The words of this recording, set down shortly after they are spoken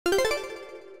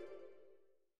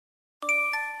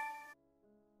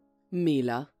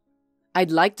Mila,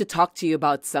 I'd like to talk to you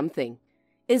about something.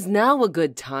 Is now a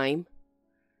good time?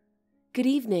 Good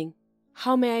evening.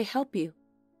 How may I help you?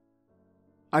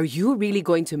 Are you really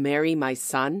going to marry my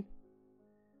son?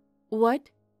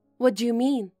 What? What do you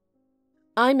mean?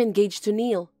 I'm engaged to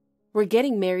Neil. We're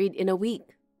getting married in a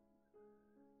week.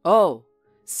 Oh,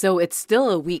 so it's still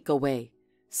a week away.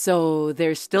 So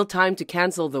there's still time to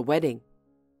cancel the wedding.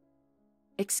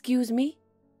 Excuse me?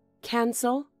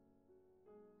 Cancel?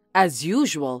 As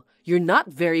usual, you're not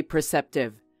very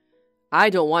perceptive. I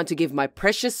don't want to give my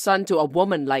precious son to a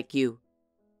woman like you.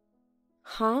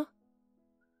 Huh?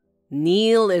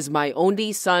 Neil is my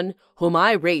only son whom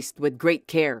I raised with great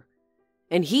care.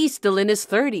 And he's still in his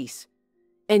 30s.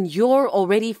 And you're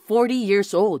already 40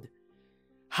 years old.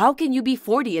 How can you be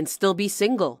 40 and still be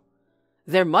single?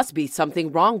 There must be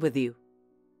something wrong with you.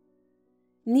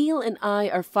 Neil and I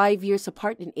are 5 years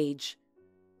apart in age.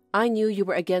 I knew you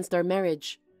were against our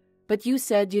marriage, but you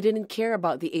said you didn't care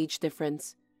about the age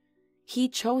difference. He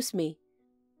chose me.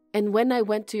 And when I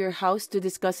went to your house to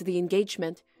discuss the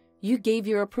engagement, you gave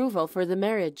your approval for the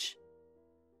marriage.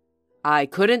 I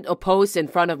couldn't oppose in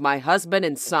front of my husband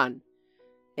and son.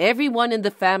 Everyone in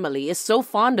the family is so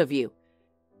fond of you.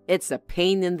 It's a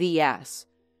pain in the ass.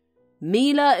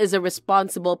 Mila is a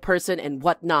responsible person and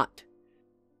whatnot.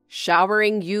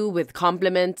 Showering you with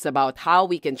compliments about how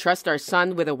we can trust our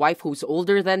son with a wife who's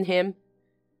older than him.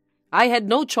 I had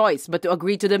no choice but to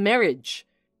agree to the marriage.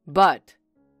 But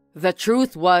the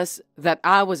truth was that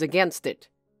I was against it.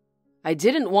 I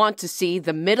didn't want to see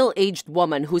the middle-aged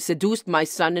woman who seduced my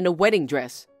son in a wedding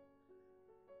dress.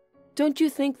 Don't you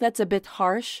think that's a bit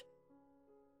harsh?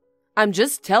 I'm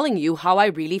just telling you how I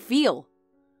really feel.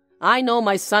 I know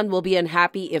my son will be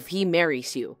unhappy if he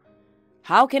marries you.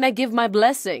 How can I give my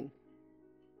blessing?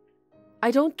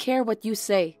 I don't care what you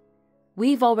say.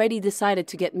 We've already decided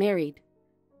to get married.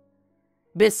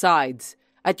 Besides,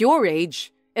 at your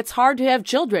age, it's hard to have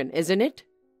children, isn't it?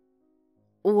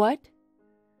 What?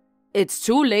 It's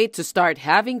too late to start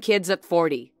having kids at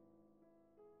 40.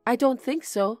 I don't think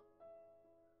so.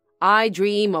 I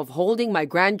dream of holding my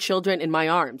grandchildren in my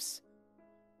arms.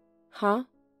 Huh?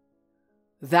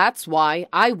 That's why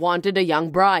I wanted a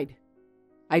young bride.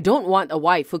 I don't want a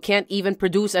wife who can't even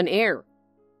produce an heir.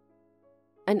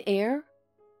 An heir?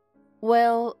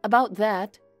 Well, about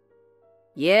that.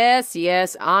 Yes,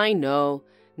 I know.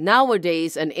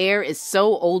 Nowadays, an heir is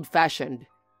so old-fashioned.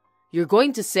 You're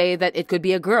going to say that it could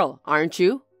be a girl, aren't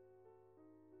you?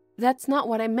 That's not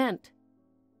what I meant.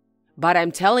 But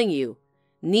I'm telling you,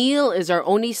 Neil is our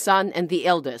only son and the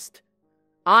eldest.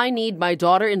 I need my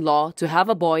daughter-in-law to have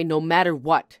a boy no matter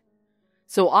what.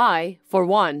 So I, for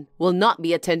one, will not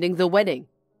be attending the wedding.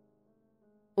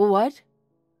 What?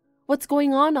 What's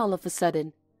going on all of a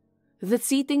sudden? The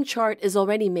seating chart is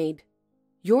already made.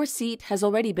 Your seat has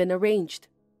already been arranged.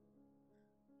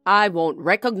 I won't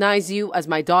recognize you as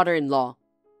my daughter-in-law.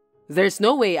 There's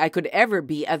no way I could ever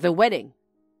be at the wedding.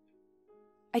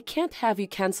 I can't have you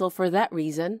cancel for that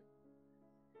reason.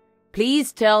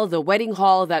 Please tell the wedding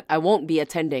hall that I won't be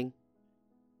attending.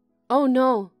 Oh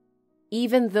no,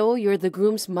 even though you're the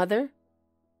groom's mother?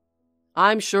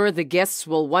 I'm sure the guests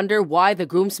will wonder why the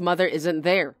groom's mother isn't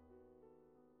there.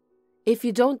 If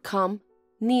you don't come,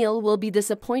 Neil will be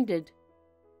disappointed.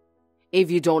 If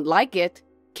you don't like it,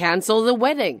 cancel the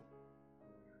wedding.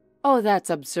 Oh, that's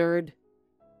absurd.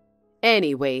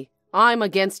 Anyway, I'm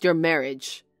against your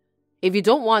marriage. If you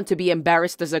don't want to be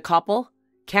embarrassed as a couple,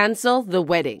 cancel the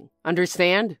wedding.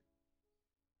 Understand?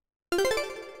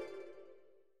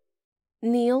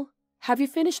 Neil, have you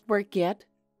finished work yet?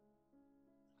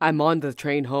 I'm on the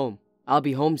train home. I'll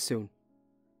be home soon.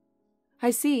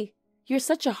 I see. You're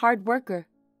such a hard worker.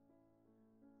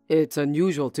 It's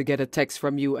unusual to get a text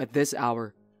from you at this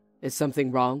hour. Is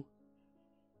something wrong?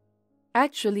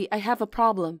 Actually, I have a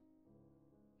problem.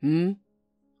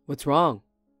 What's wrong?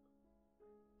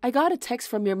 I got a text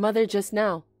from your mother just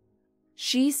now.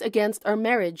 She's against our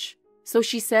marriage, so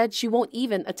she said she won't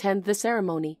even attend the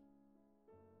ceremony.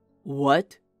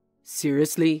 What?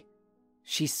 Seriously?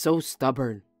 She's so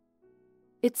stubborn.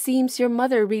 It seems your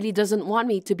mother really doesn't want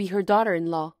me to be her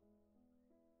daughter-in-law.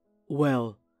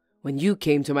 Well, when you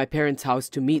came to my parents' house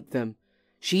to meet them,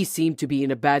 she seemed to be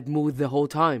in a bad mood the whole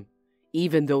time,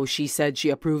 even though she said she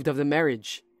approved of the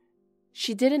marriage.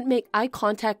 She didn't make eye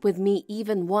contact with me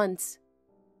even once.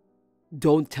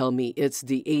 Don't tell me it's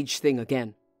the age thing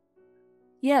again.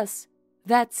 Yes,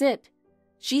 that's it.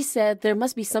 She said there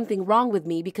must be something wrong with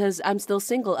me because I'm still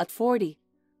single at 40.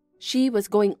 She was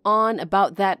going on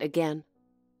about that again.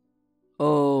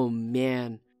 Oh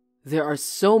man, there are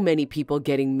so many people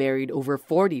getting married over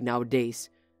 40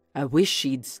 nowadays. I wish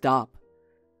she'd stop.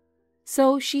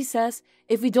 So she says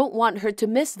if we don't want her to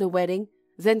miss the wedding,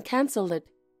 then cancel it.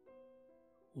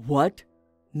 What?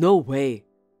 No way.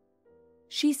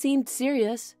 She seemed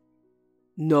serious.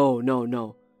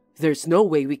 No. There's no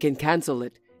way we can cancel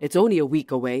it. It's only a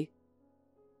week away.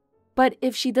 But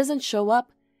if she doesn't show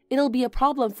up, it'll be a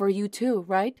problem for you too,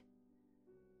 right?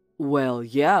 Well,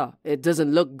 yeah, it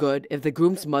doesn't look good if the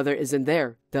groom's mother isn't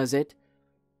there, does it?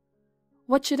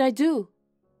 What should I do?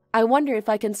 I wonder if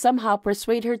I can somehow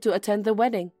persuade her to attend the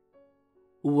wedding.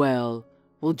 Well,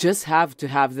 we'll just have to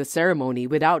have the ceremony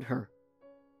without her.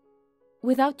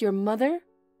 Without your mother?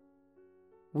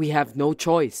 We have no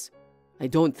choice. I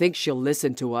don't think she'll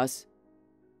listen to us.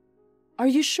 Are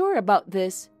you sure about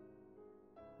this?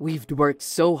 We've worked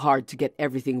so hard to get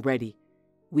everything ready.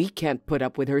 We can't put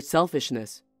up with her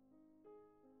selfishness.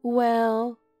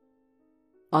 Well...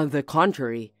 On the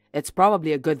contrary, it's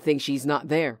probably a good thing she's not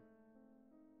there.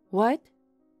 What?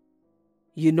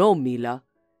 You know, Mila,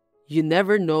 you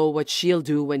never know what she'll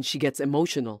do when she gets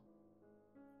emotional.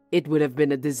 It would have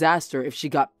been a disaster if she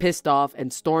got pissed off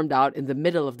and stormed out in the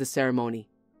middle of the ceremony.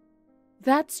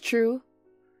 That's true.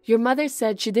 Your mother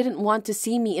said she didn't want to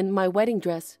see me in my wedding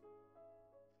dress.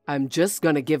 I'm just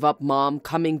gonna give up Mom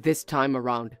coming this time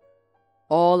around.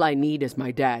 All I need is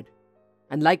my dad.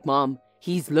 And like Mom,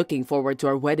 he's looking forward to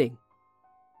our wedding.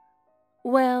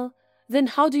 Well, then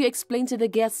how do you explain to the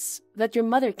guests that your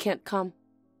mother can't come?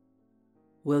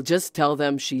 We'll just tell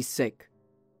them she's sick.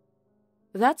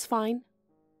 That's fine.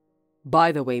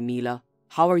 By the way, Mila,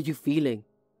 how are you feeling?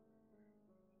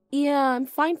 Yeah, I'm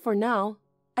fine for now.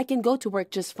 I can go to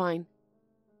work just fine.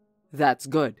 That's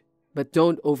good, but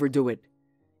don't overdo it.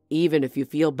 Even if you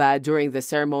feel bad during the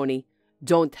ceremony,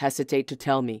 don't hesitate to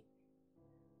tell me.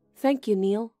 Thank you,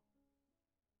 Neil.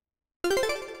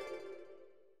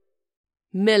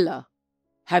 Mila,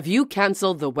 have you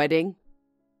canceled the wedding?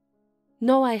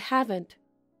 No, I haven't.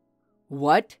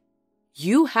 What?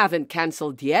 You haven't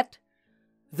canceled yet?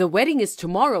 The wedding is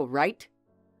tomorrow, right?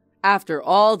 After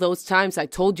all those times I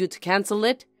told you to cancel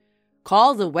it,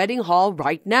 call the wedding hall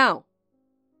right now.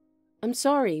 I'm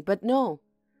sorry, but no.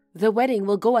 The wedding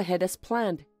will go ahead as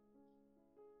planned.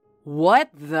 What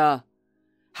the?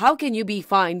 How can you be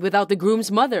fine without the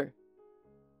groom's mother?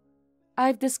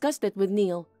 I've discussed it with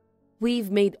Neil.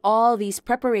 We've made all these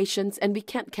preparations and we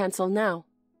can't cancel now.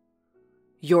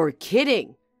 You're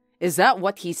kidding. Is that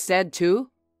what he said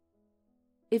too?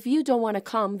 If you don't want to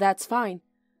come, that's fine.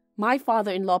 My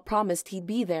father-in-law promised he'd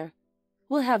be there.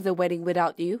 We'll have the wedding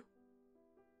without you.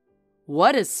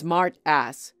 What a smart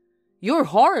ass. You're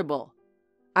horrible.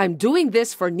 I'm doing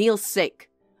this for Neil's sake.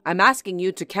 I'm asking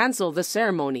you to cancel the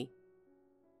ceremony.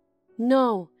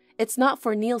 No, it's not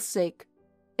for Neil's sake.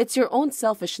 It's your own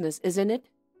selfishness, isn't it?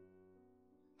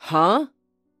 Huh?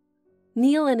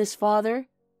 Neil and his father,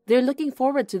 they're looking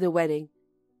forward to the wedding.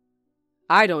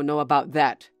 I don't know about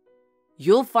that.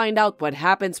 You'll find out what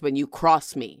happens when you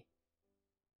cross me.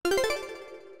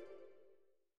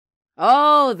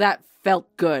 Oh, that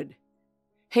felt good.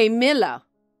 Hey, Mila,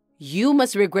 you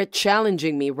must regret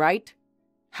challenging me, right?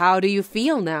 How do you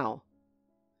feel now?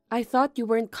 I thought you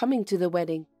weren't coming to the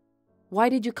wedding. Why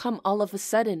did you come all of a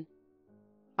sudden?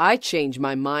 I changed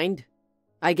my mind.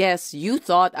 I guess you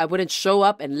thought I wouldn't show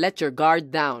up and let your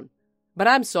guard down. But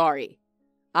I'm sorry.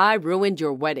 I ruined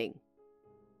your wedding.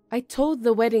 I told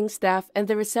the wedding staff and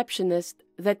the receptionist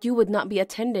that you would not be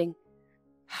attending.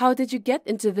 How did you get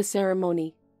into the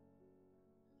ceremony?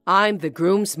 I'm the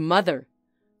groom's mother.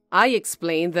 I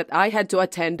explained that I had to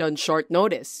attend on short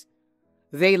notice.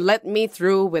 They let me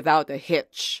through without a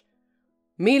hitch.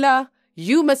 Mila,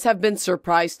 you must have been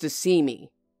surprised to see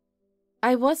me.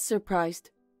 I was surprised.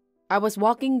 I was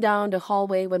walking down the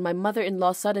hallway when my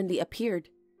mother-in-law suddenly appeared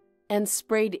and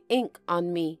sprayed ink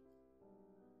on me.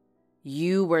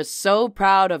 You were so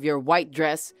proud of your white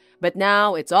dress, but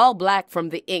now it's all black from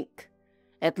the ink.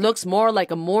 It looks more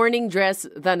like a mourning dress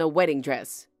than a wedding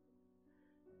dress.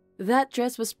 That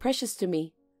dress was precious to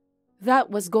me. That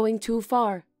was going too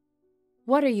far.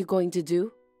 What are you going to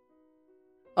do?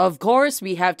 Of course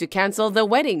we have to cancel the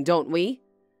wedding, don't we?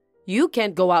 You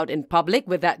can't go out in public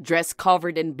with that dress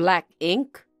covered in black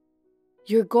ink.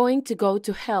 You're going to go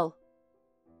to hell.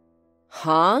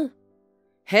 Huh?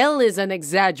 Hell is an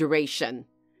exaggeration.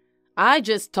 I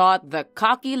just taught the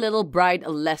cocky little bride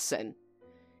a lesson.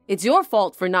 It's your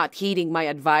fault for not heeding my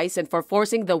advice and for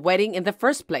forcing the wedding in the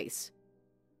first place.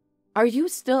 Are you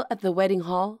still at the wedding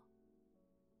hall?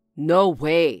 No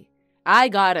way. I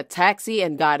got a taxi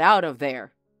and got out of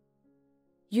there.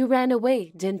 You ran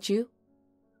away, didn't you?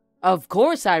 Of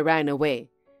course I ran away.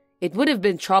 It would have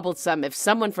been troublesome if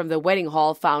someone from the wedding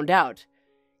hall found out.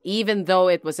 Even though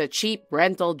it was a cheap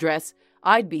rental dress,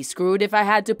 I'd be screwed if I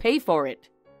had to pay for it.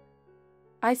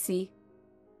 I see.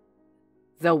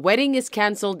 The wedding is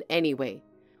canceled anyway.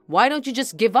 Why don't you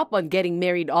just give up on getting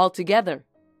married altogether?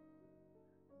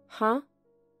 Huh?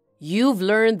 You've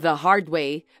learned the hard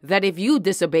way that if you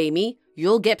disobey me,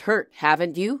 you'll get hurt,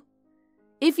 haven't you?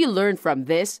 If you learn from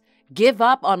this, give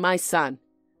up on my son.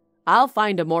 I'll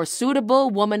find a more suitable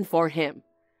woman for him,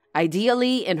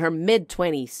 ideally in her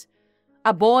mid-20s.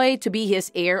 A boy to be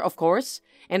his heir, of course,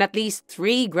 and at least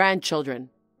 3 grandchildren.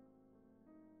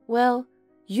 Well,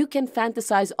 you can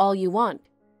fantasize all you want.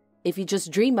 If you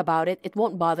just dream about it, it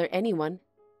won't bother anyone.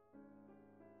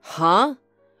 Huh?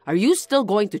 Are you still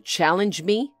going to challenge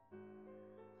me?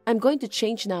 I'm going to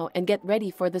change now and get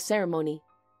ready for the ceremony.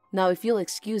 Now, if you'll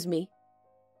excuse me.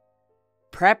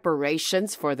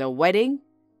 Preparations for the wedding?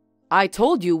 I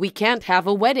told you we can't have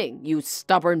a wedding, you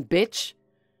stubborn bitch.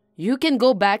 You can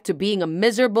go back to being a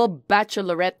miserable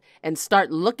bachelorette and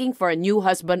start looking for a new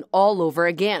husband all over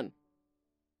again.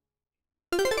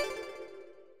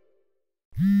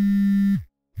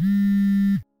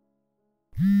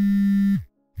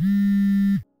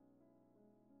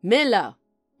 Mila,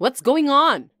 what's going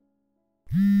on?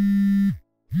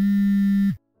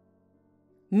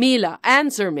 Mila,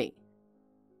 answer me.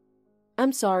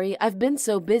 I'm sorry, I've been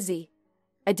so busy.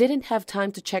 I didn't have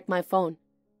time to check my phone.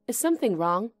 Is something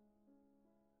wrong?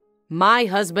 My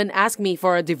husband asked me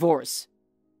for a divorce.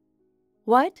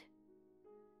 What?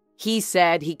 He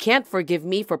said he can't forgive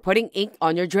me for putting ink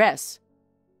on your dress.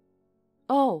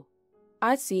 Oh,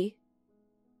 I see.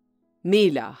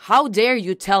 Mila, how dare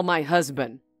you tell my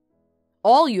husband?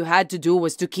 All you had to do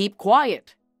was to keep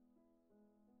quiet.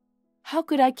 How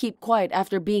could I keep quiet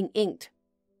after being inked?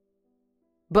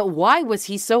 But why was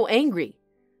he so angry?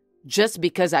 Just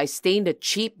because I stained a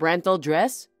cheap rental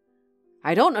dress?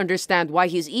 I don't understand why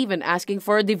he's even asking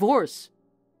for a divorce.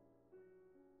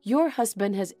 Your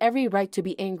husband has every right to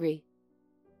be angry.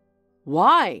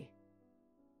 Why?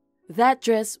 That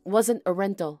dress wasn't a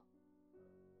rental.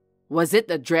 Was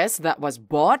it a dress that was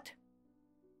bought?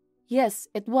 Yes,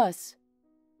 it was.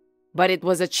 But it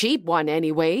was a cheap one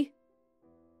anyway.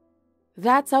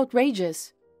 That's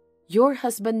outrageous. Your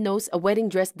husband knows a wedding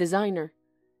dress designer.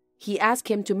 He asked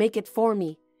him to make it for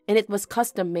me, and it was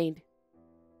custom made.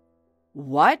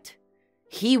 What?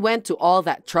 He went to all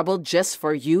that trouble just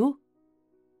for you?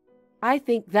 I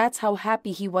think that's how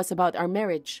happy he was about our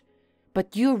marriage.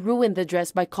 But you ruined the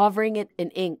dress by covering it in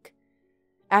ink,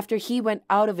 after he went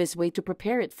out of his way to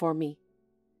prepare it for me.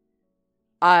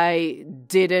 I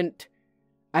didn't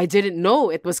know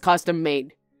it was custom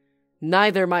made.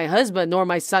 Neither my husband nor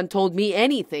my son told me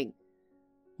anything.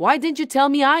 Why didn't you tell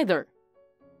me either?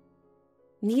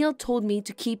 Neil told me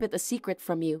to keep it a secret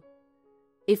from you.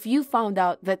 If you found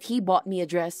out that he bought me a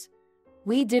dress,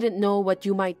 we didn't know what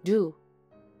you might do.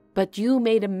 But you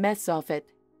made a mess of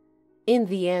it. In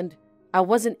the end, I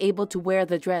wasn't able to wear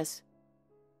the dress.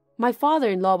 My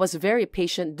father-in-law was very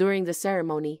patient during the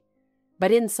ceremony,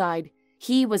 but inside,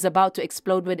 he was about to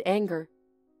explode with anger.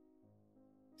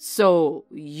 So,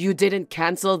 you didn't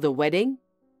cancel the wedding?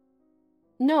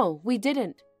 No, we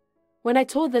didn't. When I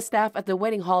told the staff at the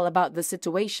wedding hall about the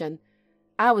situation,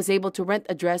 I was able to rent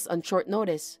a dress on short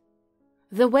notice.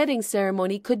 The wedding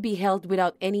ceremony could be held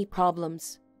without any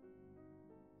problems.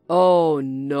 Oh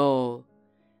no.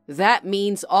 That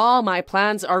means all my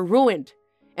plans are ruined,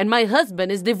 and my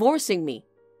husband is divorcing me.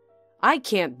 I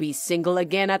can't be single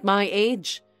again at my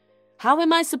age. How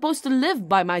am I supposed to live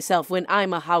by myself when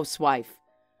I'm a housewife?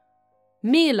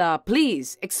 Mila,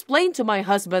 please, explain to my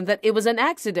husband that it was an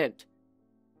accident.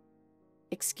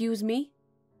 Excuse me?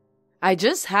 I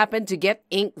just happened to get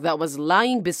ink that was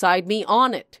lying beside me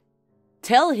on it.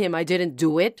 Tell him I didn't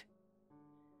do it.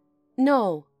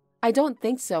 No, I don't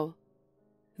think so.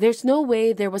 There's no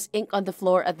way there was ink on the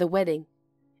floor at the wedding,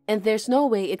 and there's no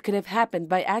way it could have happened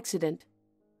by accident.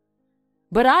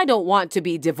 But I don't want to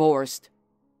be divorced.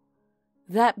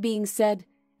 That being said,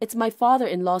 it's my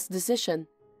father-in-law's decision,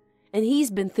 and he's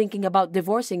been thinking about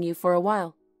divorcing you for a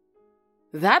while.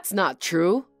 That's not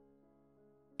true.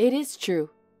 It is true.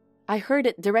 I heard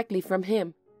it directly from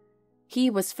him. He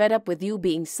was fed up with you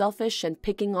being selfish and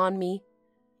picking on me.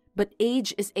 But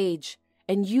age is age,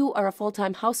 and you are a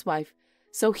full-time housewife,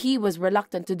 so he was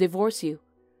reluctant to divorce you.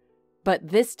 But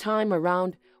this time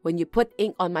around, when you put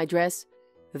ink on my dress,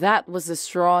 that was the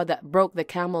straw that broke the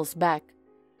camel's back.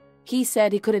 He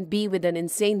said he couldn't be with an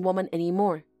insane woman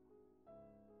anymore.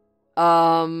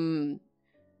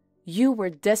 You were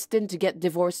destined to get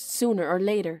divorced sooner or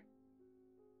later.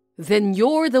 Then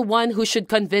you're the one who should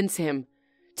convince him.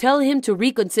 Tell him to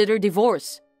reconsider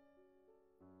divorce.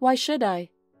 Why should I?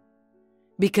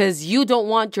 Because you don't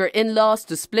want your in-laws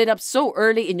to split up so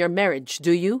early in your marriage,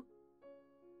 do you?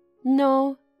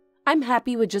 No, I'm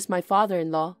happy with just my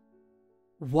father-in-law.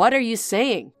 What are you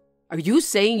saying? Are you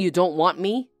saying you don't want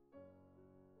me?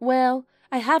 Well,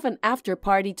 I have an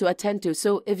after-party to attend to,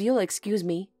 so if you'll excuse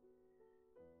me.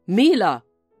 Mila,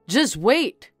 just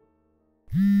wait.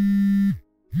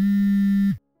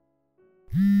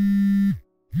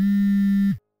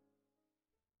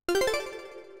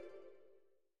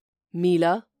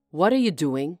 Mila, what are you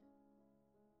doing?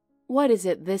 What is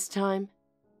it this time?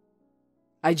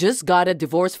 I just got a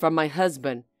divorce from my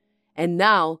husband, and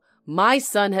now my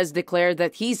son has declared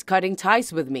that he's cutting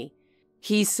ties with me.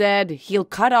 He said he'll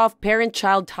cut off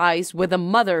parent-child ties with a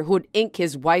mother who'd ink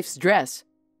his wife's dress.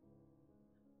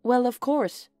 Well, of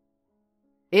course.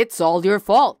 It's all your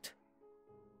fault.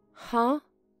 Huh?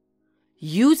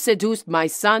 You seduced my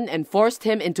son and forced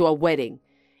him into a wedding,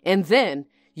 and then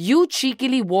you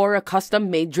cheekily wore a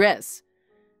custom-made dress.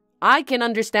 I can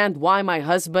understand why my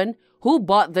husband, who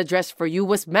bought the dress for you,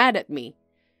 was mad at me.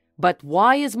 But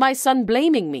why is my son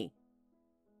blaming me?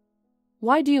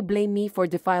 Why do you blame me for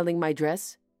defiling my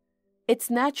dress? It's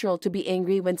natural to be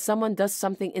angry when someone does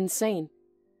something insane.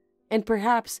 And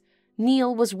perhaps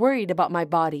Neil was worried about my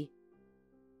body.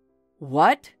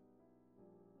 What?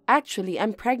 Actually,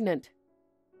 I'm pregnant.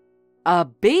 A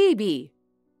baby?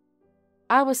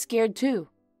 I was scared too.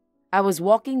 I was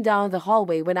walking down the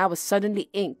hallway when I was suddenly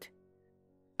inked.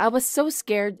 I was so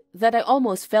scared that I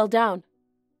almost fell down.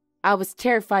 I was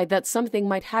terrified that something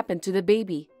might happen to the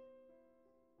baby.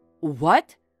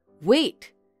 What?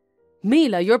 Wait.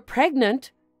 Mila, you're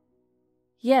pregnant?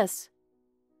 Yes.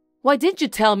 Why didn't you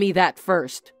tell me that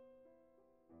first?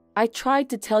 I tried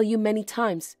to tell you many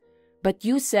times, but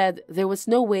you said there was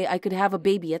no way I could have a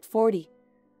baby at 40.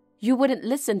 You wouldn't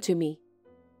listen to me.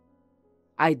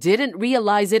 I didn't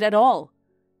realize it at all.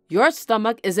 Your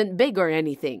stomach isn't big or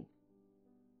anything.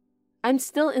 I'm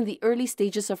still in the early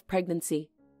stages of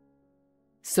pregnancy.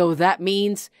 So that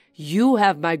means you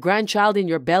have my grandchild in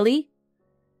your belly?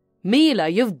 Mila,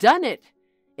 you've done it.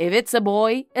 If it's a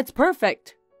boy, it's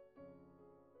perfect.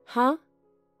 Huh?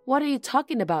 What are you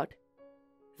talking about?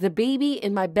 The baby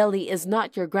in my belly is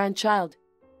not your grandchild.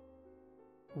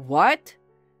 What?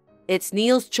 It's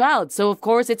Neil's child, so of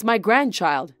course it's my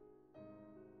grandchild.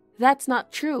 That's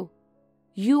not true.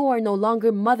 You are no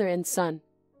longer mother and son.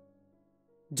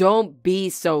 Don't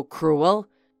be so cruel.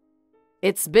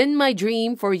 It's been my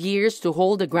dream for years to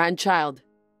hold a grandchild.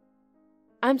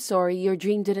 I'm sorry your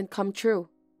dream didn't come true.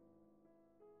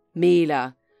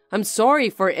 Mila, I'm sorry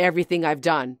for everything I've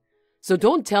done. So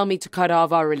don't tell me to cut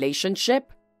off our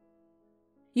relationship.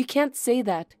 You can't say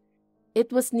that.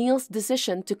 It was Neil's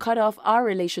decision to cut off our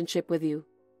relationship with you.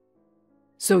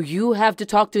 So you have to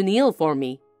talk to Neil for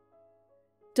me.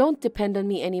 Don't depend on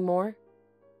me anymore.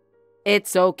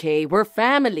 It's okay, we're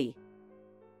family.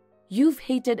 You've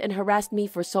hated and harassed me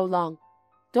for so long.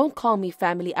 Don't call me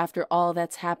family after all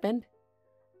that's happened.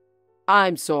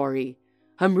 I'm sorry.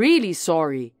 I'm really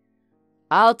sorry.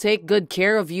 I'll take good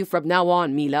care of you from now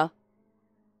on, Mila.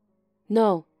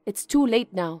 No, it's too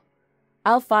late now.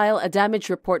 I'll file a damage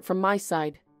report from my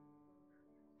side.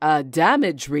 A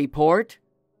damage report?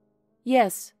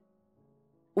 Yes.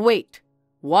 Wait,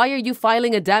 why are you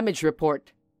filing a damage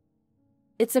report?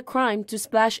 It's a crime to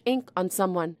splash ink on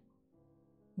someone.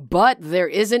 But there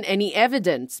isn't any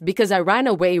evidence because I ran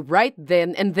away right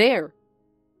then and there.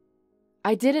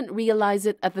 I didn't realize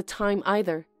it at the time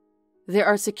either. There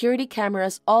are security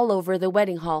cameras all over the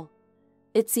wedding hall.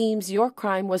 It seems your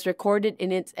crime was recorded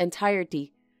in its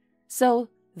entirety, so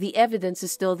the evidence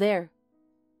is still there.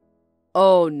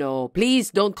 Oh no,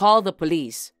 please don't call the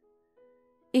police.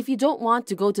 If you don't want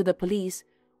to go to the police,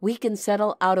 we can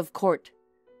settle out of court.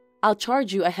 I'll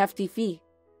charge you a hefty fee.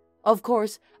 Of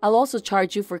course, I'll also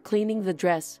charge you for cleaning the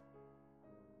dress.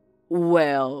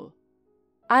 Well,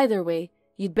 either way,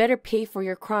 you'd better pay for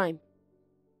your crime.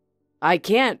 I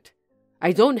can't.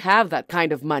 I don't have that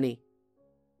kind of money.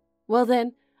 Well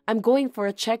then, I'm going for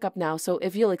a checkup now, so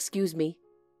if you'll excuse me.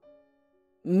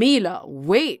 Mila,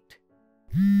 wait.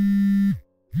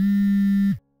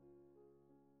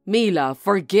 Mila,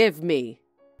 forgive me.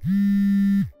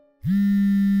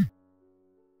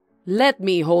 Let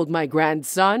me hold my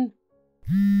grandson.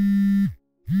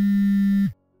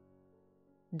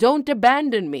 Don't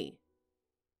abandon me.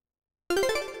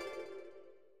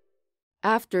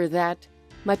 After that,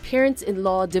 my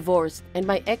parents-in-law divorced and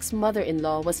my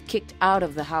ex-mother-in-law was kicked out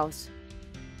of the house.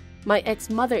 My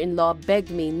ex-mother-in-law begged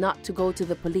me not to go to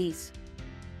the police.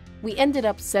 We ended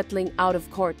up settling out of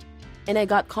court and I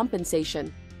got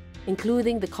compensation,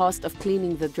 including the cost of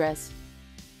cleaning the dress.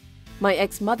 My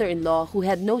ex-mother-in-law, who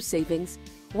had no savings,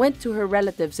 went to her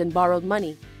relatives and borrowed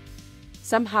money.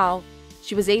 Somehow,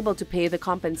 she was able to pay the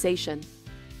compensation.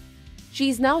 She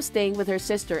is now staying with her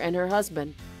sister and her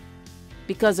husband.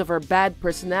 Because of her bad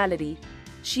personality,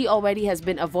 she already has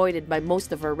been avoided by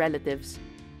most of her relatives.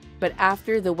 But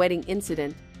after the wedding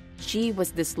incident, she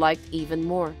was disliked even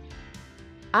more.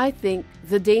 I think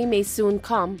the day may soon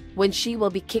come when she will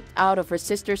be kicked out of her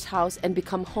sister's house and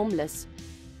become homeless.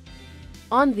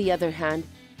 On the other hand,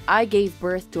 I gave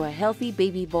birth to a healthy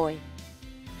baby boy.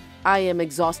 I am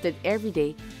exhausted every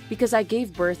day because I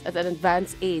gave birth at an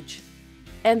advanced age,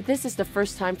 and this is the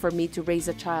first time for me to raise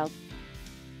a child.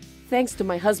 Thanks to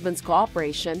my husband's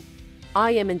cooperation,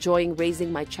 I am enjoying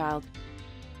raising my child.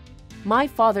 My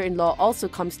father-in-law also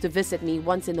comes to visit me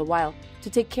once in a while to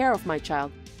take care of my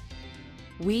child.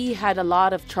 We had a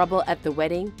lot of trouble at the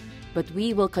wedding, but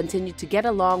we will continue to get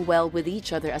along well with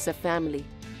each other as a family.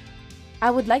 I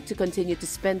would like to continue to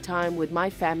spend time with my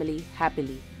family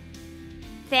happily.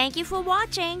 Thank you for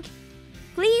watching.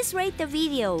 Please rate the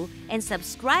video and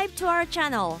subscribe to our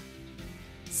channel.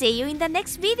 See you in the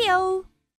next video.